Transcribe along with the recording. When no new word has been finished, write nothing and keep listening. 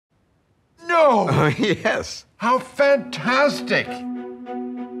No! Yes. How fantastic!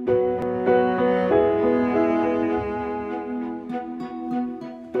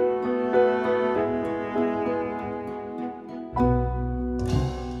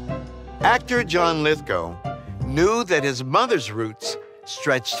 Actor John Lithgow knew that his mother's roots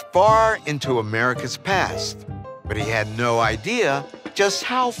stretched far into America's past, but he had no idea just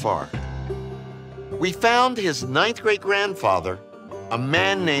how far. We found his 9th great-grandfather, a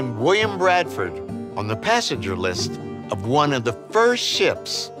man named William Bradford, on the passenger list of one of the first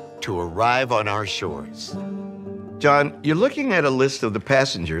ships to arrive on our shores. John, you're looking at a list of the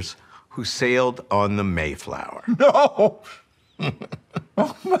passengers who sailed on the Mayflower. No!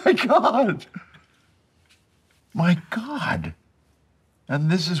 Oh, my God. My God.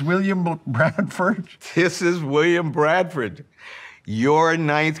 And this is William Bradford? This is William Bradford. Your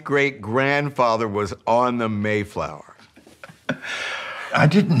 9th great-grandfather was on the Mayflower. I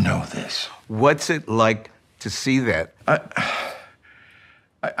didn't know this. What's it like to see that?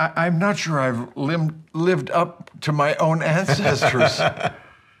 I'm not sure I've lived up to my own ancestors.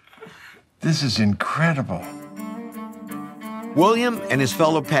 This is incredible. William and his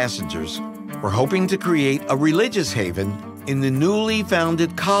fellow passengers were hoping to create a religious haven in the newly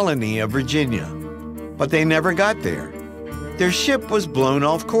founded colony of Virginia, but they never got there. Their ship was blown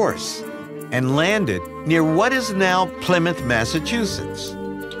off course and landed near what is now Plymouth, Massachusetts.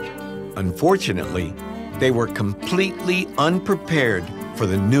 Unfortunately, they were completely unprepared for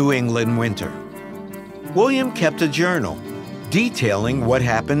the New England winter. William kept a journal detailing what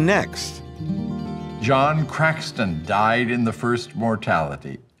happened next. John Craxton died in the first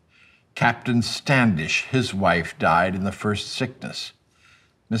mortality. Captain Standish, his wife, died in the first sickness.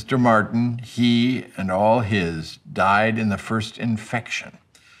 Mr. Martin, he and all his, died in the first infection.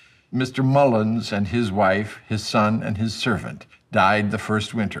 Mr. Mullins and his wife, his son, and his servant died the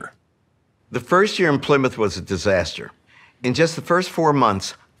first winter. The first year in Plymouth was a disaster. In just the first 4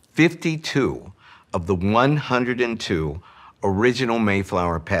 months, 52 of the 102 original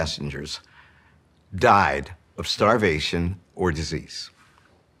Mayflower passengers died of starvation or disease.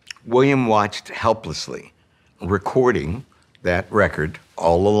 William watched helplessly, recording that record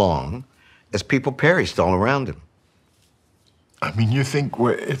all along as people perished all around him. I mean, you think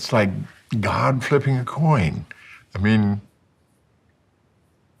it's like God flipping a coin. I mean,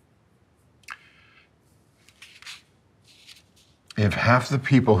 if half the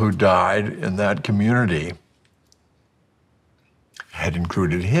people who died in that community had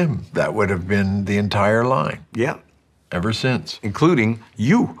included him, that would have been the entire line. Yeah. Ever since. Including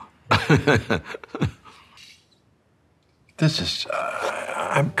you. This is,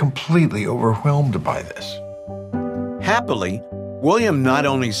 I'm completely overwhelmed by this. Happily, William not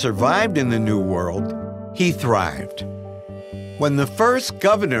only survived in the New World, he thrived. When the first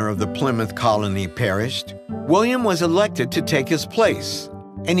governor of the Plymouth colony perished, William was elected to take his place,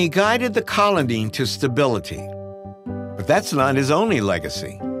 and he guided the colony to stability. But that's not his only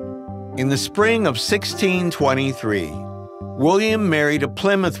legacy. In the spring of 1623, William married a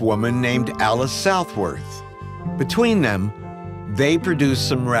Plymouth woman named Alice Southworth. Between them, they produced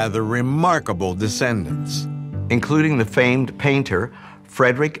some rather remarkable descendants, including the famed painter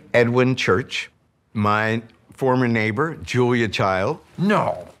Frederick Edwin Church, my former neighbor, Julia Child.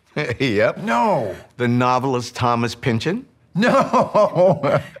 No. Yep. No. The novelist Thomas Pynchon.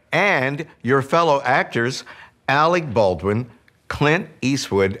 No. And your fellow actors, Alec Baldwin, Clint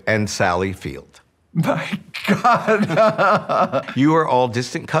Eastwood, and Sally Field. My God. You are all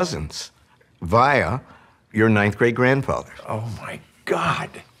distant cousins via your 9th great-grandfather. Oh, my God.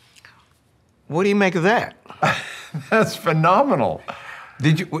 What do you make of that? That's phenomenal.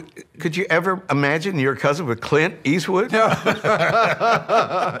 Could you ever imagine your cousin with Clint Eastwood?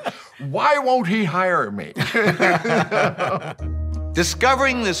 Why won't he hire me?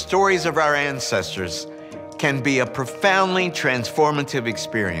 Discovering the stories of our ancestors can be a profoundly transformative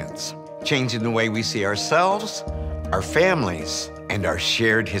experience, changing the way we see ourselves, our families, and our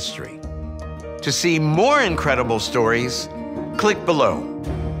shared history. To see more incredible stories, click below.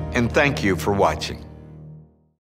 And thank you for watching.